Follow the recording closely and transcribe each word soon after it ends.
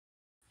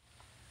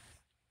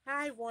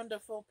Hi,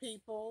 wonderful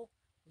people.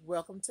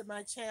 Welcome to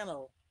my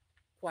channel,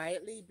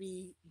 Quietly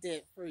Be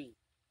Debt Free.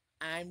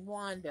 I'm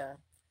Wanda,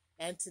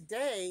 and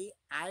today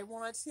I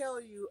want to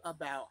tell you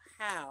about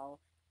how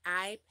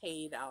I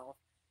paid off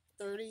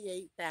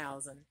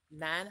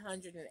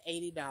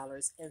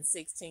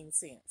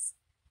 $38,980.16.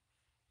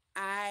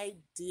 I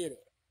did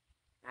it.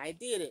 I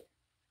did it.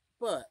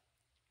 But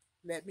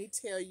let me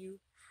tell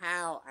you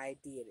how I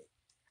did it.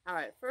 All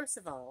right, first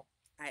of all,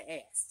 I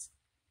asked.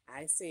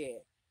 I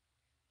said,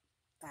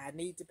 I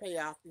need to pay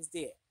off this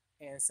debt.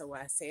 And so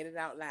I said it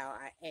out loud.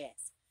 I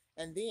asked.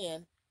 And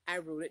then I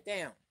wrote it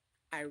down.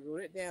 I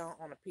wrote it down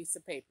on a piece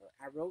of paper.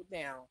 I wrote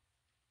down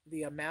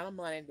the amount of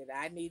money that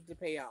I needed to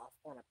pay off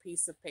on a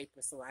piece of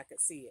paper so I could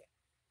see it.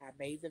 I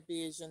made the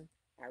vision.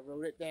 I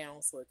wrote it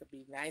down so it could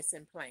be nice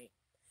and plain.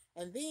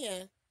 And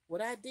then what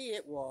I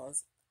did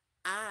was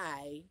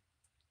I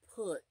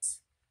put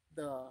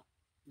the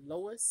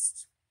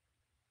lowest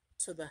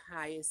to the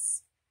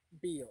highest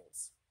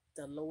bills,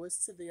 the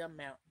lowest to the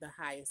amount, the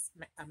highest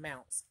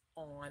amounts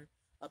on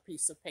a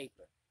piece of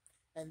paper.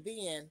 And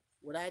then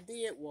what I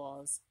did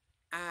was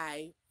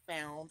I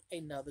found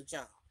another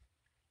job.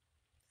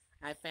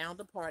 I found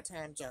a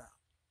part-time job.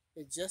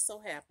 It just so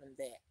happened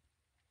that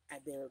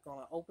they were going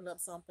to open up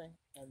something,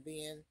 and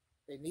then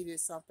they needed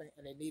something,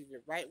 and they needed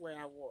it right where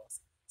I was.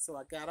 So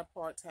I got a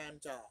part-time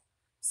job.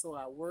 So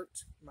I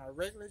worked my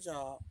regular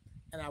job,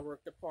 and I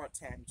worked a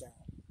part-time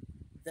job.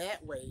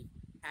 That way,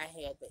 I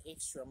had the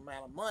extra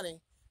amount of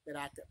money that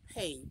I could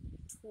pay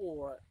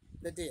toward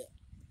the debt.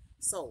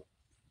 So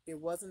it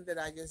wasn't that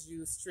I just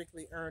used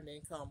strictly earned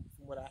income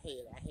from what I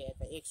had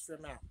the extra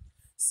amount.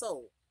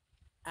 So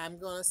I'm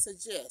going to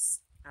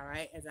suggest, all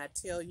right, as I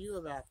tell you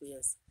about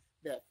this,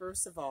 that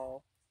first of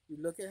all, you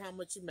look at how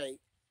much you make,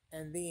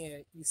 and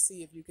then you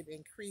see if you can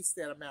increase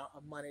that amount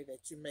of money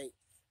that you make.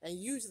 And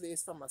usually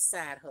it's from a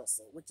side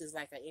hustle, which is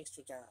like an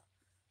extra job.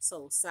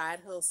 So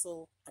side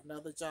hustle,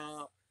 another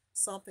job,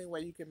 something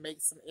where you can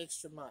make some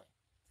extra money.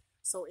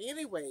 So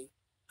anyway,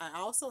 I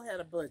also had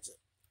a budget.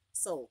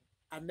 So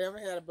I never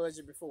had a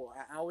budget before.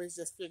 I always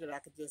just figured I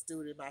could just do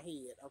it in my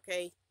head,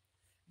 okay?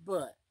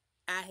 But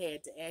I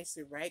had to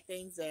actually write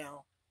things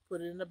down,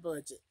 put it in a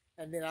budget,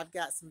 and then I've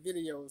got some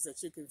videos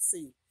that you can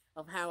see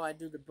of how I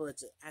do the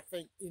budget. I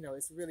think,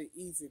 it's really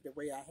easy the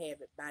way I have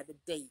it by the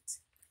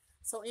date.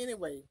 So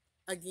anyway,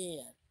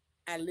 again,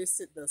 I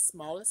listed the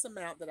smallest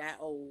amount that I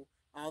owe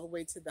all the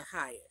way to the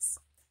highest.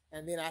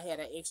 And then I had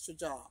an extra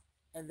job.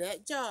 And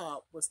that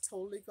job was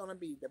totally going to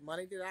be, the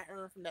money that I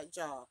earned from that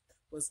job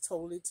was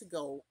totally to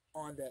go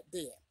on that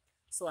debt.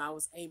 So I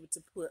was able to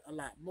put a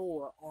lot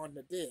more on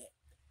the debt.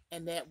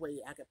 And that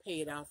way I could pay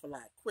it off a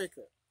lot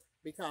quicker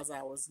because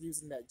I was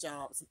using that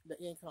job, the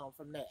income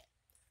from that.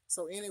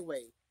 So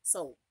anyway,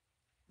 so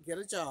get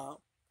a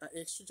job, an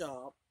extra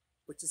job,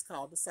 which is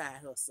called the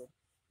side hustle.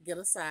 Get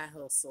a side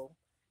hustle,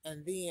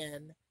 and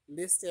then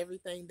list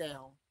everything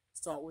down.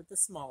 Start with the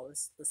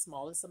smallest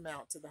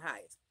amount to the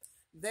highest.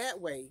 That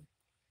way,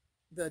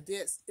 the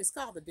debt, it's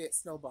called the debt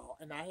snowball,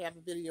 and I have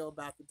a video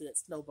about the debt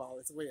snowball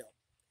as well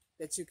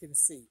that you can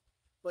see.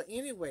 But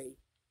anyway,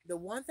 the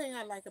one thing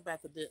I like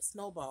about the debt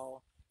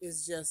snowball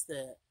is just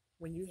that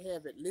when you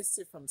have it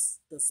listed from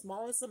the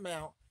smallest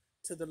amount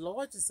to the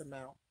largest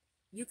amount,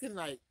 you can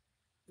like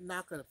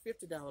knock a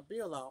 $50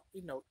 bill off,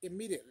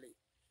 immediately.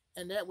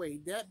 And that way,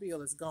 that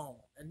bill is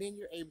gone. And then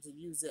you're able to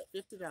use that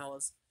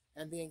 $50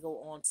 and then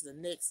go on to the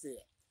next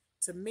debt.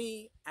 To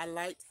me, I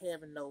liked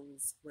having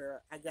those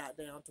where I got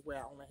down to where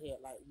I only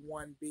had like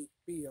one big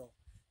bill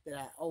that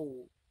I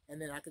owed, and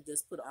then I could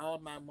just put all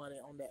my money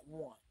on that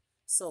one.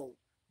 So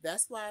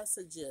that's why I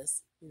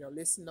suggest,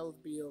 listing those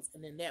bills,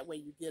 and then that way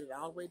you get it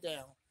all the way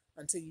down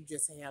until you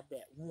just have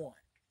that one.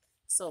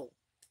 So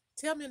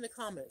tell me in the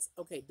comments,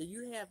 okay, do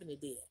you have any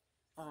debt?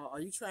 Are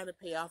you trying to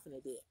pay off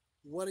any debt?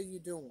 What are you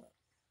doing?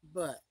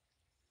 But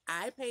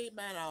I paid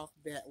mine off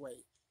that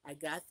way. I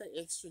got the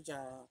extra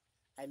job.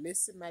 I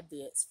listed my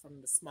debts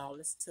from the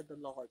smallest to the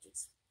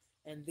largest.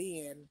 And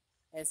then,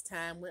 as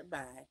time went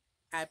by,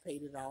 I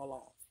paid it all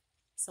off.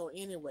 So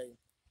anyway,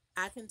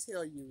 I can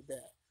tell you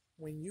that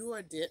when you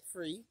are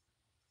debt-free,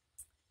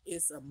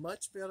 it's a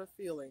much better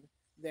feeling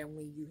than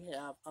when you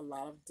have a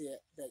lot of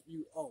debt that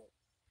you owe.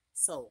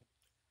 So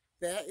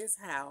that is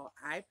how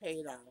I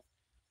paid off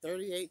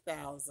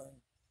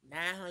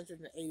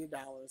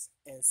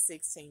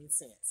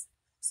 $38,980.16.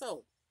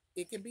 So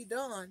it can be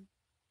done.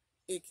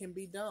 It can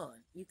be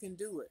done. You can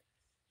do it.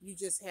 You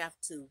just have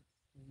to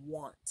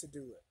want to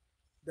do it.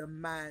 The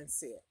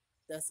mindset.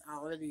 That's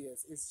all it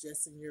is. It's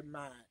just in your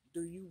mind.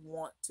 Do you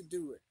want to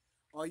do it?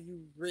 Are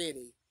you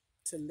ready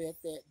to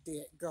let that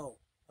debt go?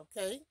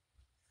 Okay?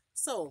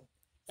 So,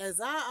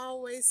 as I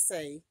always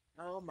say,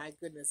 oh my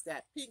goodness,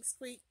 got Pink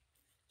Squeak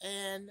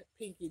and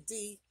Pinky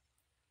D.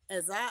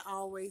 As I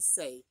always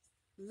say,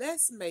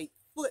 let's make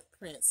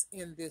footprints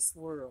in this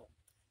world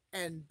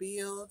and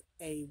build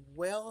a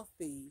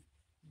wealthy,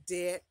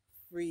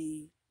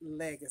 debt-free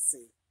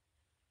legacy.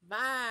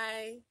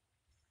 Bye.